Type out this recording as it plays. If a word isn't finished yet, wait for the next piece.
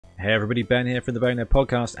Hey everybody, Ben here from the Bonehead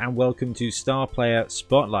podcast and welcome to Star Player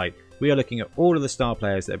Spotlight. We are looking at all of the star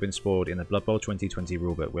players that have been spoiled in the Blood Bowl 2020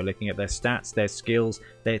 rulebook. We're looking at their stats, their skills,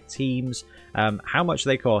 their teams, how much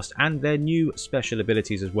they cost, and their new special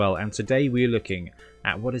abilities as well. And today we're looking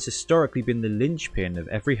at what has historically been the linchpin of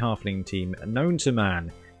every halfling team known to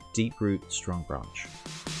man, Deeproot Strongbranch.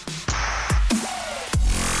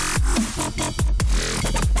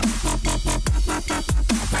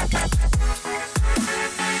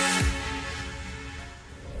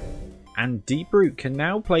 And Deeproot can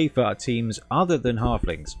now play for teams other than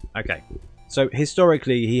halflings. Okay, so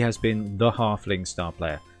historically he has been the halfling star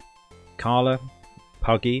player. Carla,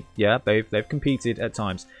 Puggy, yeah, they've competed at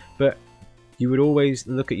times, but you would always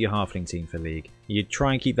look at your halfling team for League. You'd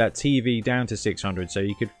try and keep that TV down to 600 so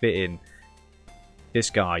you could fit in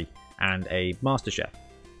this guy and a Master Chef.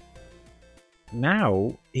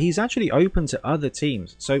 Now, he's actually open to other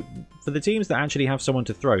teams. So, for the teams that actually have someone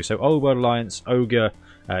to throw, so Old World Alliance, Ogre,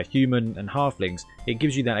 Human, and Halflings, it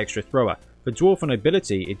gives you that extra thrower. For Dwarf and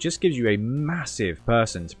Nobility, it just gives you a massive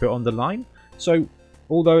person to put on the line. So,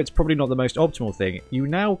 although it's probably not the most optimal thing, you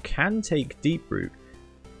now can take Deeproot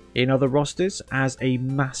in other rosters as a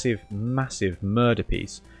massive, massive murder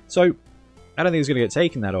piece. So, I don't think it's going to get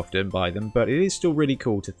taken that often by them, but it is still really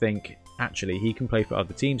cool to think, actually, he can play for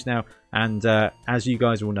other teams now, and as you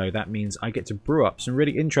guys will know, that means I get to brew up some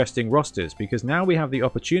really interesting rosters, because now we have the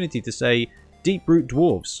opportunity to say Deeproot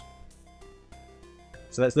Dwarves.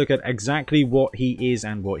 So let's look at exactly what he is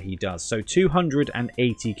and what he does. So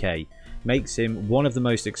 280k makes him one of the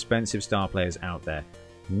most expensive star players out there.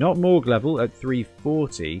 Not Morg level at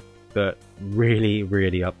 340, but really,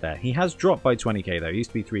 really up there. He has dropped by 20k though. He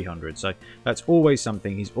used to be 300, so that's always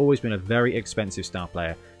something. He's always been a very expensive star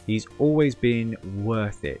player. He's always been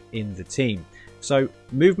worth it in the team. So,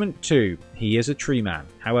 movement 2, he is a tree man.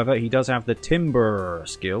 However, he does have the timber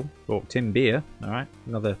skill, or timber, alright,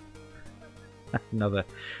 another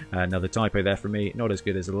typo there from me. Not as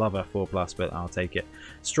good as a lover 4+, but I'll take it.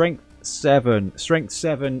 Strength 7. Strength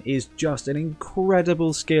 7 is just an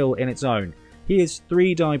incredible skill in its own. He is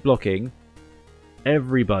 3-die blocking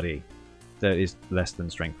everybody that is less than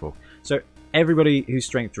strength 4. So, everybody who's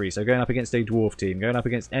strength 3, so going up against a dwarf team, going up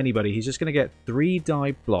against anybody, he's just going to get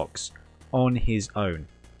 3-die blocks on his own.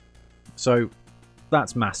 So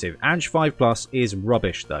that's massive. Edge 5+ is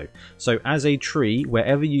rubbish though. So as a tree,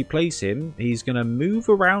 wherever you place him, he's going to move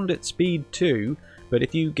around at speed 2, but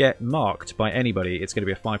if you get marked by anybody, it's going to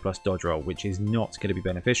be a 5+ dodge roll, which is not going to be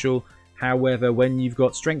beneficial. However, when you've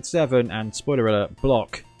got strength 7 and, spoiler alert,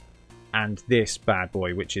 block, and this bad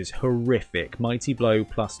boy, which is horrific, mighty blow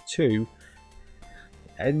 +2,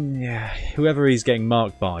 and whoever he's getting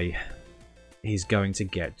marked by, he's going to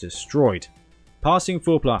get destroyed. Passing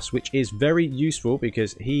 4+, which is very useful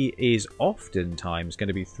because he is oftentimes going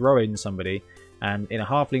to be throwing somebody, and in a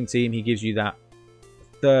halfling team he gives you that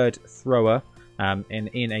third thrower.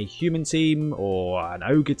 In a human team or an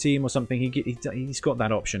ogre team or something, he's got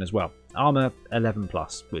that option as well. Armor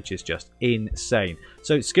 11+, which is just insane.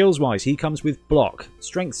 So skills wise, he comes with block,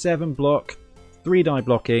 strength 7 block, 3-die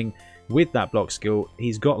blocking. With that block skill,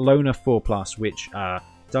 he's got loner 4+, which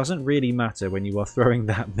doesn't really matter when you are throwing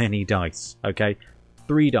that many dice, okay?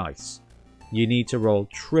 3 dice. You need to roll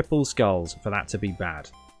triple skulls for that to be bad.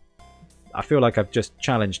 I feel like I've just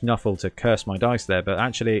challenged Nuffle to curse my dice there, but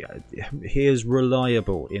actually, he is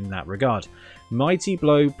reliable in that regard. Mighty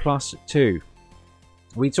Blow +2.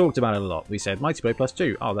 We talked about it a lot. We said Mighty Blow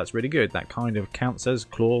 +2. Oh, that's really good. That kind of counts as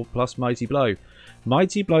Claw plus Mighty Blow.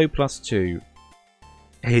 Mighty Blow +2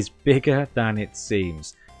 is bigger than it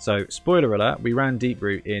seems. So, spoiler alert, we ran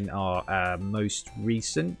Deeproot in our most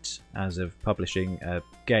recent, as of publishing,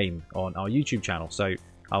 game on our YouTube channel. So,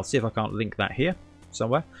 I'll see if I can't link that here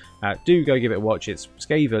somewhere. Do go give it a watch. It's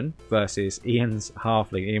Skaven versus Ian's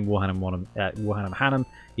Halfling, Ian Warhammer Hannam.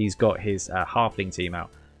 He's got his Halfling team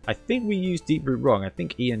out. I think we used Deeproot wrong. I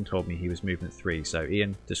think Ian told me he was movement 3. So,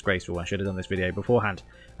 Ian, disgraceful. I should have done this video beforehand.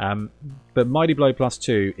 But Mighty Blow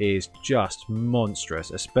 +2 is just monstrous,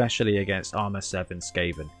 especially against Armor 7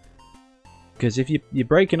 Skaven. Because if you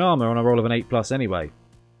break an armor on a roll of an 8+ anyway,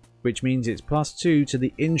 which means it's +2 to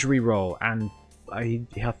the injury roll, and I'm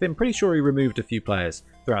pretty sure he removed a few players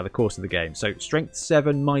throughout the course of the game. So Strength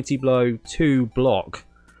 7, Mighty Blow, 2 block.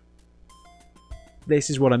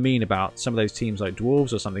 This is what I mean about some of those teams like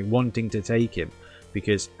Dwarves or something wanting to take him,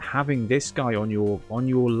 because having this guy on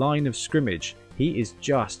your line of scrimmage, he is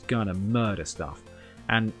just gonna murder stuff.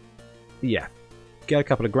 And yeah, get a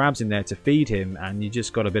couple of grabs in there to feed him and you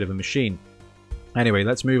just got a bit of a machine. Anyway,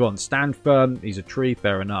 let's move on. Stand firm, he's a tree,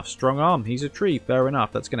 fair enough. Strong arm, he's a tree, fair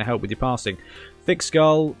enough. That's going to help with your passing. Thick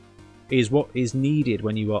skull, is what is needed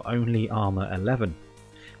when you are only armor 11.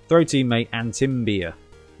 Throw teammate and Timbeer.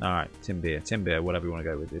 Alright, Timbeer, whatever you want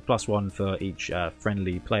to go with. +1 for each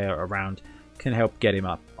friendly player around can help get him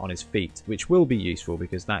up on his feet, which will be useful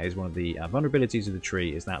because that is one of the vulnerabilities of the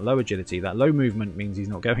tree, is that low agility. That low movement means he's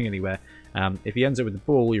not going anywhere. If he ends up with the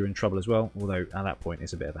ball, you're in trouble as well, although at that point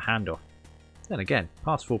it's a bit of a handoff. Then again,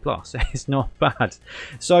 past 4+, it's not bad.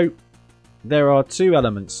 So there are two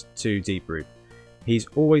elements to Deeproot. He's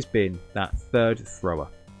always been that third thrower,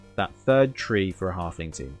 that third tree for a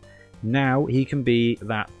halfling team. Now he can be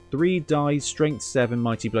that 3-die strength 7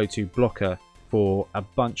 mighty blow 2 blocker for a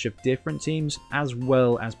bunch of different teams, as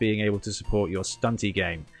well as being able to support your stunty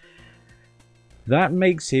game. That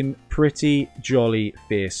makes him pretty jolly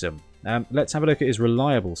fearsome. Let's have a look at his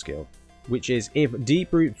reliable skill, which is if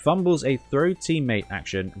Deeproot fumbles a throw teammate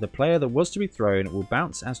action, the player that was to be thrown will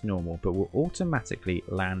bounce as normal but will automatically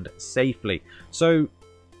land safely. So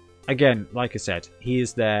again, like I said, he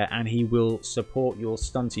is there and he will support your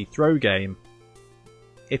stunty throw game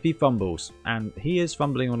if he fumbles, and he is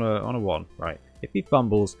fumbling on a 1, right? If he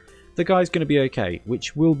fumbles, the guy's going to be okay,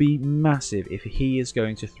 which will be massive if he is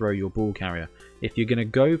going to throw your ball carrier. If you're going to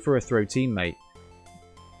go for a throw teammate,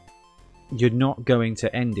 you're not going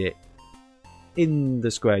to end it in the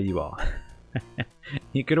square you are.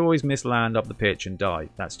 You could always misland up the pitch and die.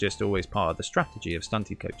 That's just always part of the strategy of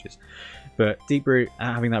stunty coaches. But Deeproot,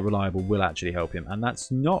 having that reliable will actually help him, and that's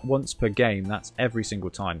not once per game, that's every single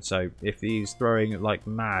time. So if he's throwing like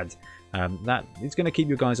mad, that it's going to keep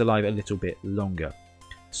your guys alive a little bit longer.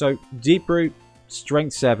 So Deeproot,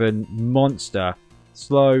 strength 7, monster,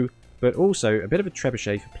 slow, but also a bit of a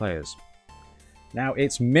trebuchet for players. Now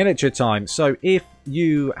it's miniature time, so if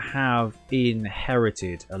you have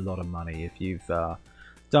inherited a lot of money, if you've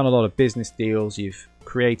done a lot of business deals, you've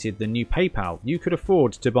created the new PayPal, you could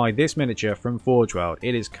afford to buy this miniature from Forge World.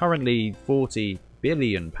 It is currently £40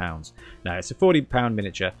 billion. Now it's a £40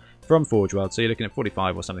 miniature from Forge World, so you're looking at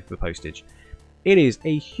 45 or something for postage. It is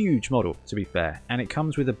a huge model, to be fair, and it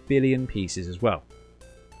comes with 1 billion pieces as well.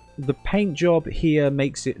 The paint job here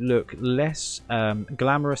makes it look less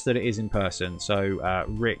glamorous than it is in person. So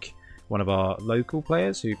Rick, one of our local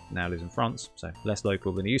players who now lives in France, so less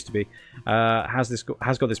local than he used to be,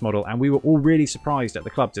 has got this model, and we were all really surprised at the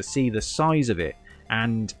club to see the size of it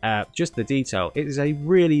and just the detail. It is a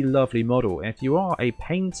really lovely model, and if you are a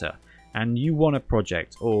painter and you want a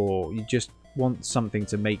project, or you just want something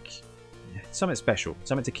to make something special,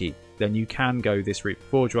 something to keep, then you can go this route for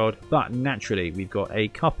Forge World. But naturally, we've got a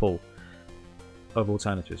couple of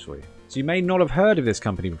alternatives for you. So you may not have heard of this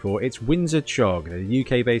company before. It's Windsor Chog,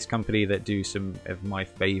 a UK-based company that do some of my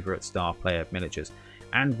favourite star player miniatures,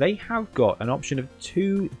 and they have got an option of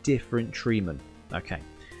 2 different treemen. Okay,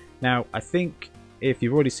 now I think if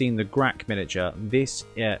you've already seen the Grack miniature, this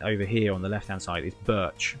over here on the left-hand side is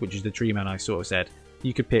Birch, which is the treeman I sort of said.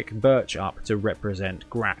 You could pick Birch up to represent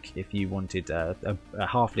Grack if you wanted a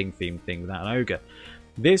halfling themed thing without an ogre.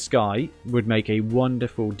 This guy would make a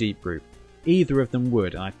wonderful Deeproot. Either of them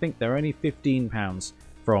would, and I think they're only £15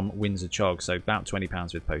 from Windsor Chog, so about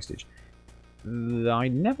 £20 with postage. I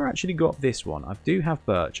never actually got this one. I do have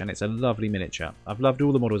Birch, and it's a lovely miniature. I've loved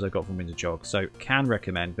all the models I've got from Windsor Chog, so can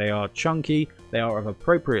recommend. They are chunky, they are of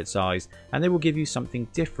appropriate size, and they will give you something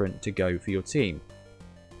different to go for your team.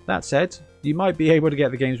 That said, you might be able to get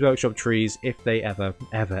the Games Workshop trees if they ever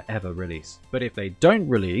release. But if they don't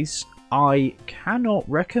release, I cannot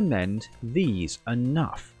recommend these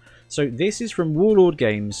enough. So this is from Warlord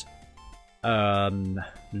Games'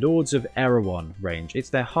 Lords of Erewhon range. It's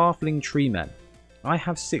their Halfling Treemen. I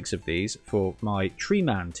have 6 of these for my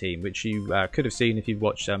Treeman team, which you could have seen if you've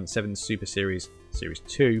watched 7 Super Series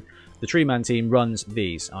 2. The Treeman team runs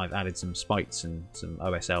these. I've added some spikes and some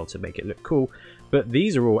OSL to make it look cool. But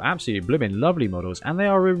these are all absolutely blooming lovely models, and they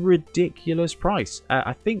are a ridiculous price.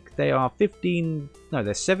 I think they are they're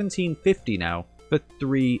 $17.50 now for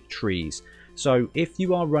 3 trees. So if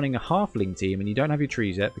you are running a halfling team and you don't have your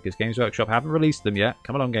trees yet, because Games Workshop haven't released them yet,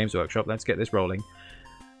 come along Games Workshop, let's get this rolling.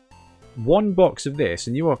 1 box of this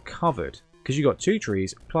and you are covered, because you got 2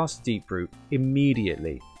 trees plus Deeproot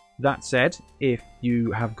immediately. That said, if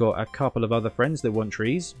you have got a couple of other friends that want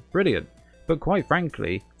trees, brilliant. But quite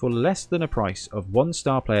frankly, for less than a price of 1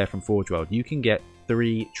 star player from Forge World, you can get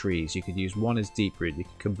 3 trees. You could use 1 as Deeproot, you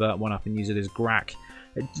can convert 1 up and use it as Grack.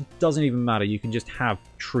 It doesn't even matter, you can just have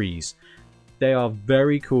trees. They are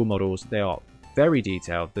very cool models, they are very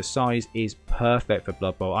detailed, the size is perfect for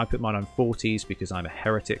Blood Bowl. I put mine on 40s because I'm a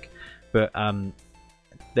heretic, but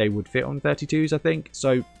they would fit on 32s I think.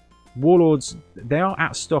 So Warlords, they are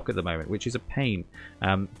out of stock at the moment, which is a pain,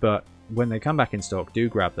 but when they come back in stock, do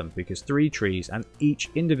grab them, because 3 trees and each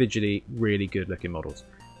individually really good looking models.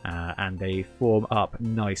 And they form up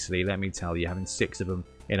nicely, let me tell you, having 6 of them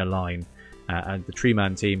in a line. And the Tree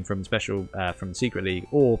Man team from from Secret League,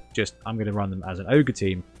 or just I'm going to run them as an Ogre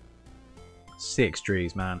team. 6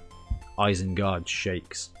 trees, man. Isengard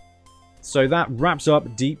shakes. So that wraps up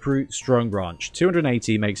Deeproot Strongbranch.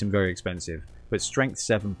 280 makes him very expensive, but Strength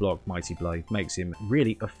 7 block Mighty Blow makes him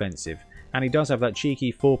really offensive. And he does have that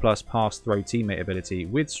cheeky 4+ pass throw teammate ability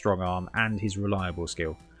with Strong Arm and his reliable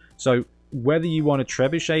skill. So whether you want a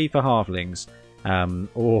Trebuchet for halflings,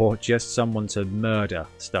 or just someone to murder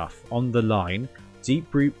stuff on the line,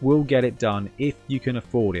 Deeproot will get it done if you can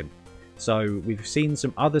afford him. So we've seen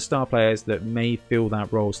some other star players that may fill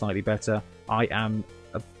that role slightly better. I am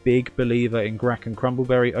a big believer in Grack and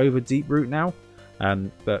Crumbleberry over Deeproot now,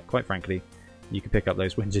 but quite frankly, you can pick up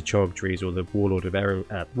those Winter Chog trees or the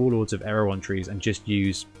Warlords of Erewhon trees and just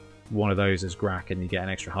use one of those as Grack, and you get an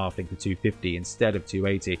extra halfling for 250 instead of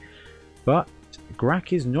 280. But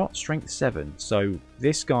Grack is not Strength 7, so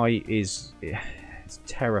this guy is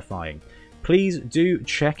terrifying. Please do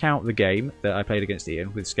check out the game that I played against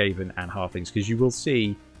Ian with Skaven and halflings, because you will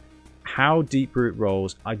see how Deeproot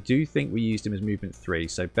rolls. I do think we used him as movement 3,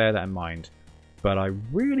 so bear that in mind. But I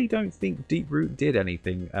really don't think Deeproot did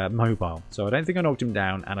anything mobile. So I don't think I knocked him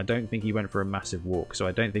down, and I don't think he went for a massive walk, so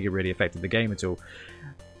I don't think it really affected the game at all.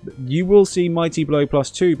 You will see Mighty Blow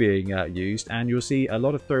 +2 being used, and you'll see a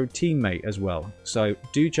lot of throw teammate as well. So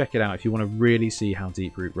do check it out if you want to really see how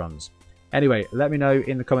Deeproot runs. Anyway, let me know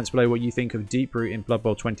in the comments below what you think of Deeproot in Blood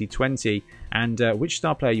Bowl 2020, and which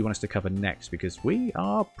star player you want us to cover next, because we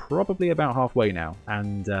are probably about halfway now,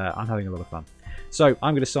 and I'm having a lot of fun. So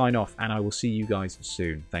I'm going to sign off, and I will see you guys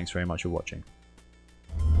soon. Thanks very much for watching.